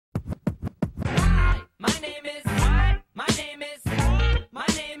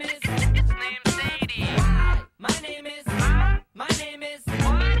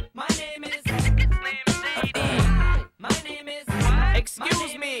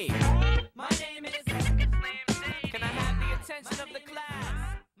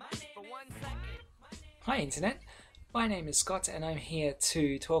Hi Internet, my name is Scott and I'm here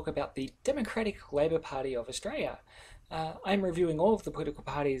to talk about the Democratic Labour Party of Australia. I'm reviewing all of the political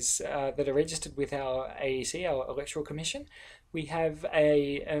parties that are registered with our AEC, our Electoral Commission. We have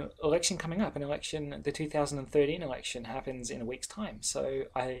an election coming up, the 2013 election happens in a week's time, so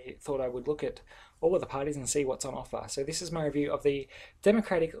I thought I would look at all of the parties and see what's on offer. So this is my review of the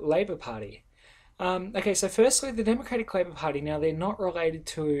Democratic Labour Party. Okay, so firstly, the Democratic Labour Party, now they're not related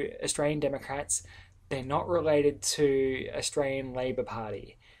to Australian Democrats, they're not related to Australian Labor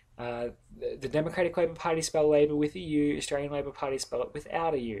Party. The Democratic Labour Party spell Labour with a U, Australian Labor Party spell it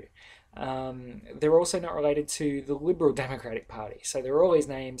without a U. They're also not related to the Liberal Democratic Party. So they're all these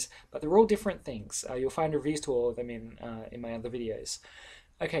names, but they're all different things. You'll find reviews to all of them in my other videos.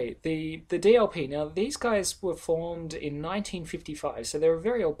 Okay, the DLP. Now these guys were formed in 1955, so they're a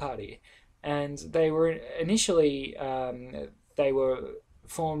very old party, and they were initially they were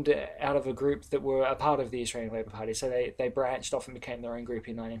formed out of a group that were a part of the Australian Labor Party, so they branched off and became their own group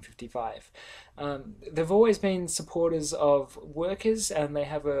in 1955. They've always been supporters of workers, and they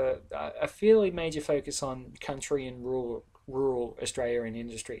have a fairly major focus on country and rural Australia and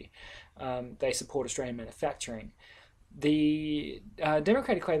industry. They support Australian manufacturing. The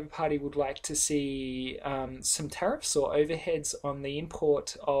Democratic Labour Party would like to see some tariffs or overheads on the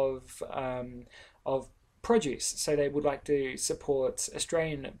import of produce. So they would like to support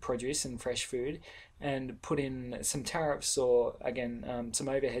Australian produce and fresh food and put in some tariffs or, again, some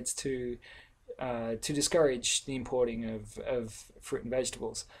overheads to discourage the importing of fruit and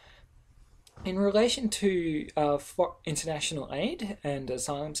vegetables. In relation to international aid and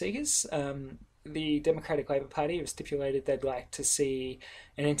asylum seekers, the Democratic Labour Party have stipulated they'd like to see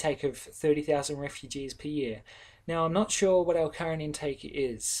an intake of 30,000 refugees per year. Now, I'm not sure what our current intake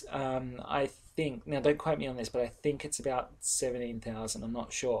is. I think, now don't quote me on this, but I think it's about 17,000. I'm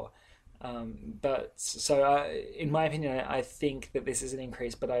not sure. But so in my opinion, I think that this is an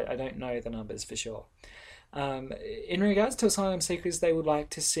increase, but I don't know the numbers for sure. In regards to asylum seekers, they would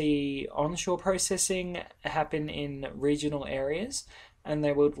like to see onshore processing happen in regional areas, and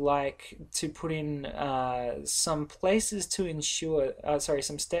they would like to put in some places to ensure,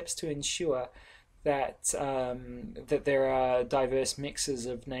 some steps to ensure that that there are diverse mixes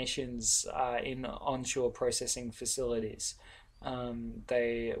of nations in onshore processing facilities.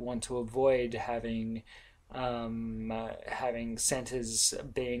 They want to avoid having centres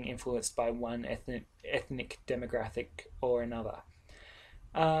being influenced by one ethnic demographic or another.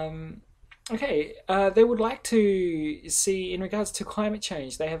 Okay, they would like to see, in regards to climate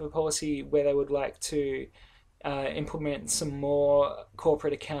change, they have a policy where they would like to implement some more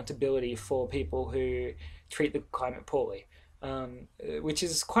corporate accountability for people who treat the climate poorly, which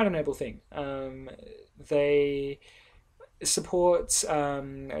is quite a noble thing. They support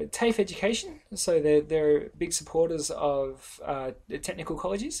TAFE education, so they're big supporters of technical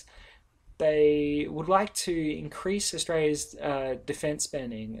colleges. They would like to increase Australia's defence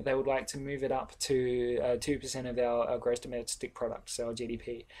spending. They would like to move it up to 2% of our gross domestic product, so our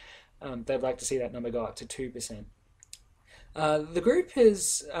GDP. They'd like to see that number go up to 2%. The group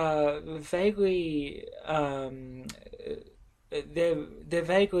is vaguely they're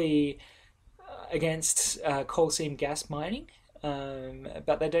vaguely against coal seam gas mining,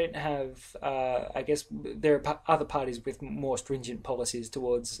 but they don't have. I guess there are other parties with more stringent policies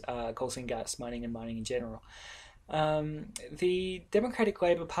towards coal seam gas mining and mining in general. The Democratic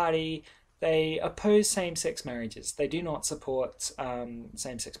Labour Party, they oppose same-sex marriages. They do not support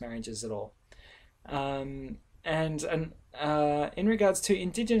same-sex marriages at all. And in regards to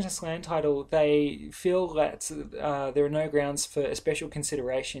Indigenous land title, they feel that there are no grounds for a special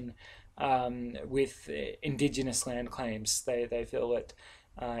consideration with Indigenous land claims. They feel that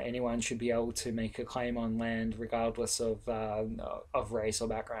anyone should be able to make a claim on land regardless of race or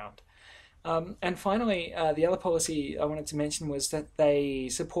background. And finally, the other policy I wanted to mention was that they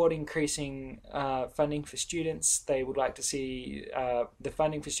support increasing funding for students. They would like to see the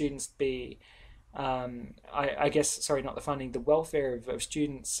funding for students be, not the funding, the welfare of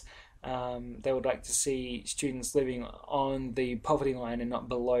students. They would like to see students living on the poverty line and not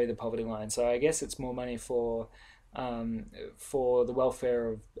below the poverty line. So I guess it's more money for the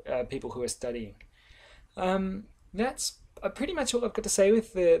welfare of people who are studying. That's pretty much all I've got to say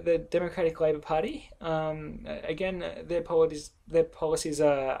with the Democratic Labour Party. Again, their policies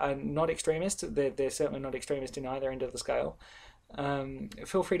are not extremist. They're certainly not extremist in either end of the scale.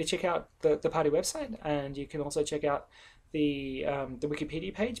 Feel free to check out the party website, and you can also check out the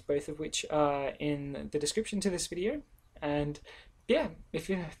Wikipedia page, both of which are in the description to this video. And yeah, if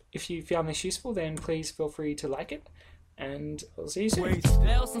you found this useful, then please feel free to like it. and I'll see you soon.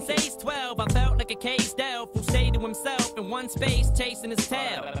 Well, since age 12, I felt like a caged elf who stayed to himself in one space chasing his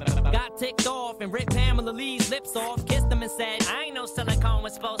tail. Got ticked off and ripped Pamela Lee's lips off, kissed him and said, I ain't know silicone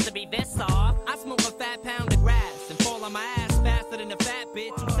was supposed to be this soft. I smoke a fat pound of grass and fall on my ass faster than a fat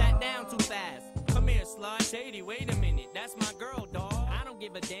bitch who sat down too fast. Come here, slut. Shady, wait a minute, that's my girl, dawg. I don't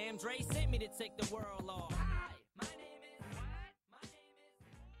give a damn. Dre sent me to take the world off.